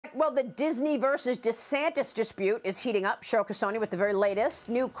Well, the Disney versus DeSantis dispute is heating up. Cheryl Casoni with the very latest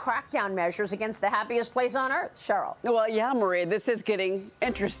new crackdown measures against the happiest place on earth. Cheryl. Well, yeah, Maria, this is getting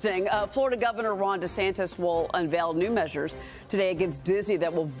interesting. Florida Governor Ron DeSantis will unveil new measures today against Disney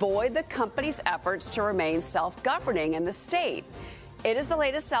that will void the company's efforts to remain self-governing in the state. It is the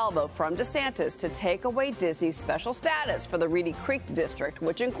latest salvo from DeSantis to take away Disney's special status for the Reedy Creek district,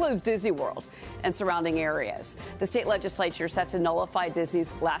 which includes Disney World and surrounding areas. The state legislature is set to nullify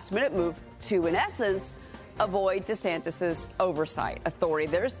Disney's last-minute move to, in essence, avoid DeSantis's oversight authority.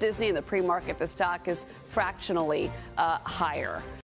 There's Disney in the pre-market. The stock is fractionally higher.